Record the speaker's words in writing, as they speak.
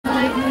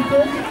100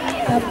 meters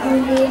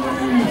sub-junior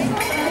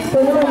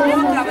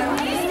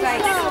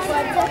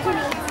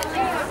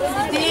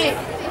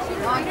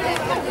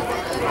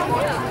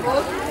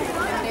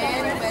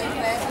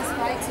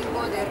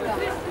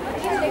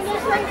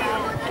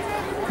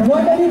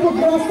One ready to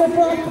cross the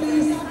track,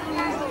 please.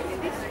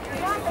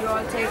 You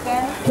all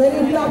taken? Can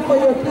you clap for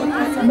your team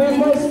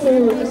members to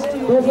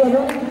those who are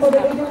running for the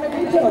 800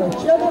 meter?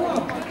 Cheer them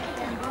up.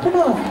 Come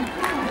on.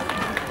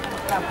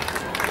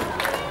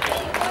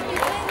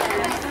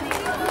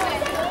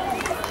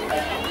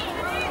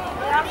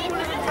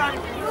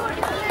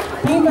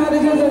 Team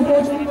managers and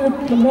coaches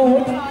to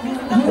note,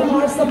 you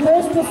are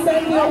supposed to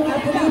send your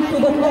athlete to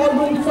the call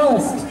room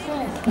first.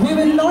 We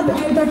will not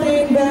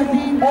entertain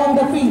them on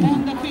the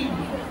field.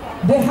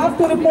 They have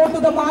to report to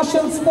the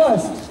marshals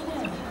first.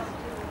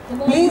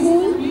 Please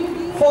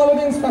follow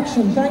the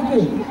instruction. Thank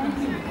you.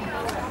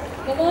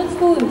 Come on,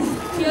 schools.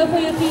 Cheer for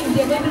your team.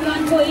 They are going to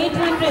run for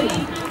 800.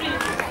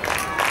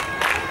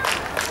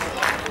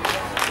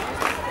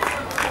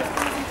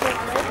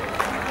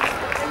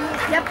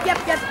 Yep.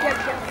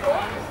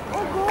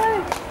 Oh,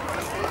 good.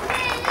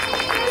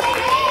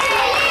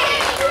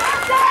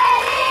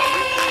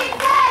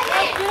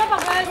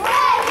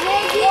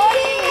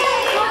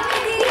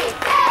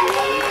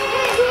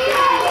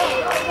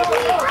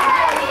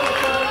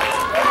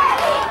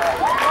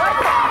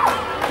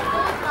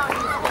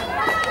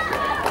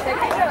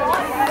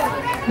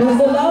 This is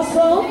the last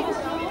round.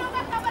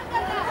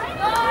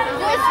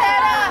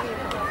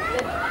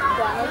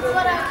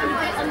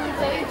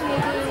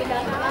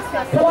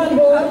 Come on,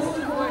 boys.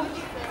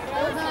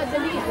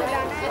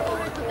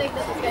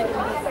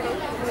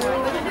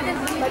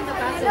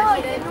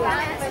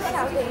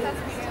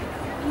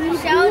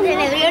 Shout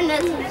and everyone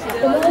does.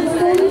 Come on,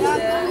 schools.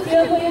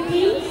 Cheer for your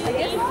team.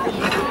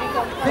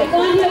 I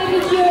can't hear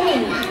you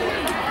cheering.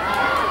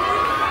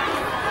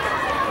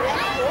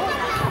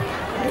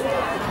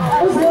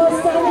 Those who are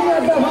standing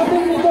at the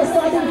 100 meter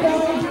starting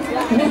point,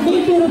 we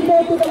need to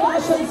report to the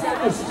marshals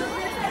first.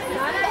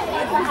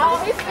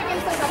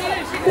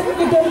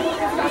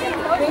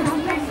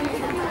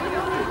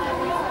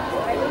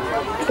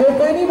 If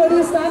anybody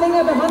is standing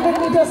at the 100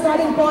 meter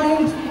starting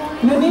point,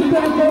 you need to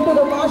report to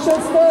the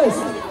marshals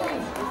first.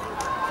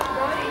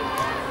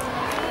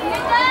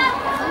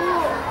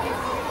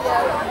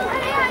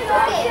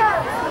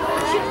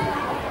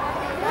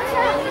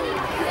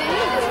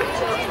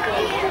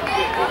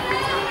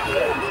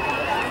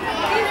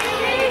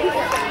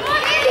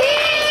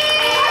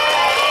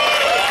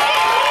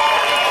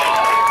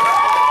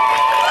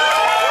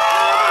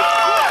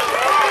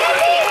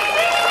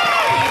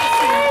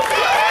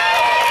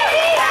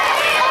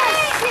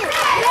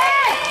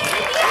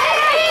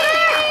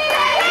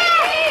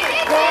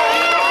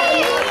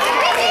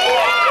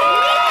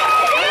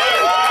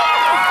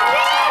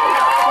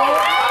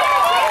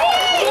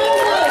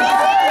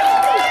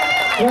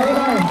 Very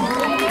nice.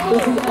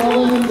 This is our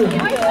Indian.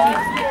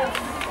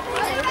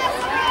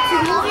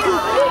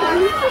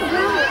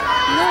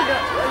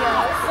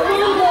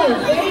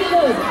 Very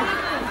good.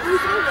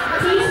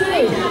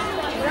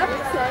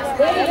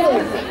 Very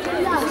good.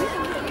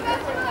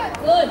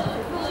 Good.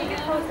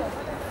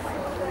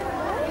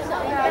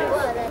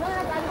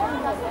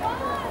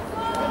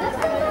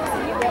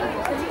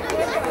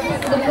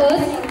 The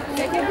first.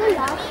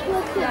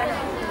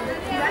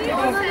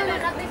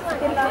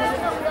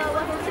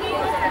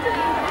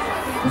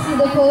 This is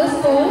the first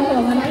call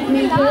for 100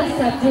 meters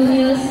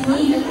sub-juniors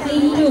heat 2.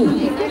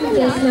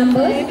 Test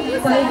number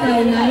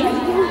 559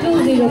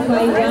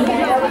 2051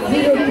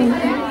 02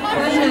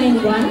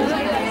 591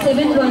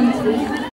 713.